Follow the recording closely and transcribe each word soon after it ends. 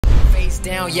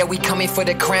down, yeah, we coming for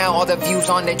the crown. All the views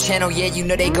on the channel, yeah, you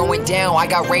know they going down. I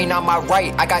got Rain on my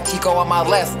right, I got Tico on my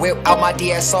left. Whip out my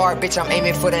DSR, bitch, I'm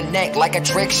aiming for the neck like a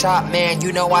trick shot, man.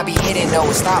 You know I be hitting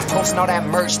those. Stop posting all that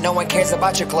merch, no one cares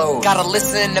about your clothes. Got a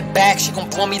Alyssa in the back, she gon'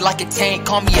 blow me like a tank.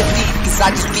 Call me a thief, cause I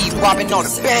just be robbing all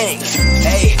the bank.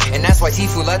 Hey, and that's why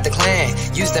Tifu left the clan.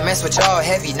 Used to mess with y'all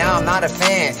heavy, now I'm not a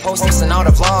fan. Posting all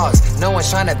the vlogs, no one's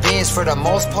trying to binge. For the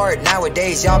most part,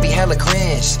 nowadays, y'all be hella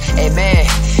cringe. Hey man,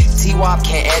 T-Wop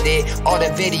can't edit. All the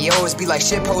videos be like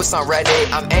shit posts on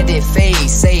Reddit. I'm ending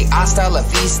FaZe, say hasta la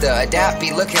vista. Adapt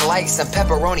be looking like some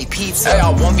pepperoni pizza. Hey,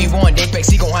 1v1, Apex,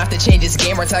 he gon' have to change his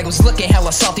gamer tag. Was looking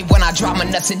hella salty when I drop my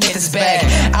nuts and hit his bag.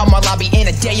 Out my lobby in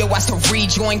a day, yo, I to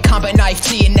rejoin. Combat knife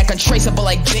to your neck, untraceable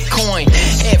like Bitcoin.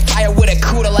 Hit fire with a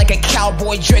CUDA like a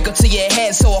cowboy. Draco to your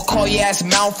head, so I'll call your ass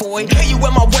Malfoy. Hear you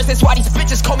in my words, that's why these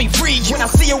bitches call me free. When I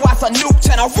see your ass on Nuke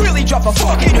 10, I'll really drop a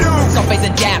fucking nuke. So face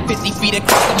a jab, 50 feet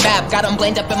across the map. Got him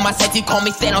blamed up in my sights, you call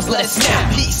me Thanos, let it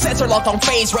snap. Heat sensor locked on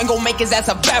FaZe, Rain gon' make his ass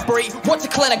evaporate. What's a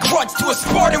clinic grudge to a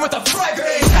Spartan with a frag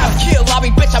grenade? Half kill lobby,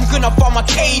 bitch, I'm gonna farm my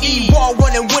KD. Ball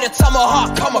running with a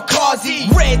tomahawk, kamikaze.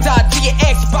 Red dot to your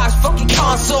Xbox fucking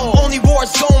console. Only war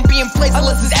zone being placed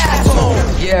unless it's asshole.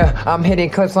 Yeah, I'm hitting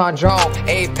clips on drone.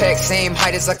 Apex, same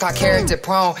height as a car character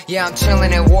prone. Yeah, I'm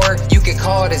chilling in war, you can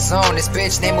call it a zone. This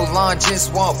bitch named Mulan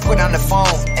just won't put on the phone.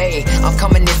 Ayy, I'm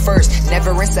coming in first,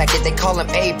 never in second. They call him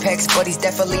Apex, but he's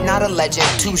definitely not a legend.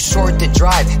 Too short to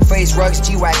drive, FaZe rugs,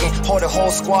 G-Wagon. Hold a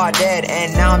whole squad dead,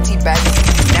 and now I'm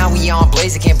teabagging. Now we on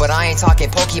Blaziken, but I ain't talking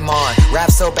Pokemon.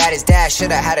 Rap so bad his dad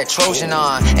should've had a Trojan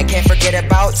on. And can't forget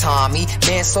about Tommy,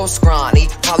 man so scrawny,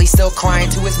 probably still crying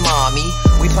to his mommy.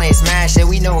 We playing Smash and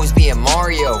we know who's being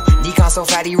Mario. Nikon so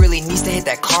fat he really needs to hit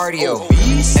that cardio.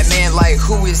 And man, like,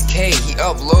 who is K? He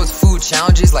uploads food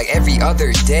challenges like every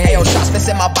other day. Hey, yo, shots miss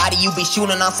in my body, you be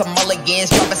shooting on some mulligans.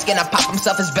 Drop a skin and pop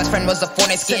himself, his best friend was a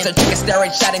Fortnite skin. So took a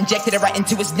steroid shot, injected it right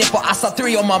into his nipple. I saw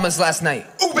 3 of mamas last night.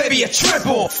 Ooh, baby, a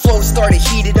triple. Flow started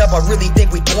heated up, I really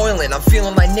think we boiling. I'm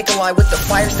feeling like Nikolai with the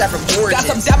fire staff from Origins. Got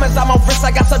some diamonds on my wrist,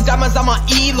 I got some diamonds on my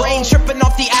elo. Ain't tripping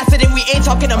off the acid and we ain't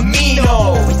talking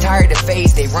amino. We tired of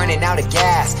FaZe, they running out of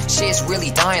gas. Shit's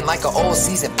really dying like an old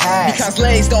season pass. Because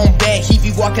legs don't bend, he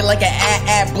be walking like an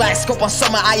ad. Black scope on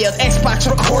summer, I have Xbox,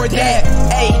 record that.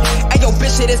 Hey, yo,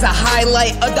 bitch, it is a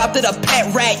highlight. Adopted a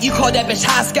pet rat, you call that bitch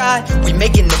hot sky? We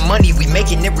making the money, we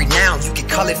making it renowned. You can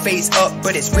call it FaZe up,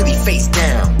 but it's really FaZe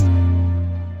down.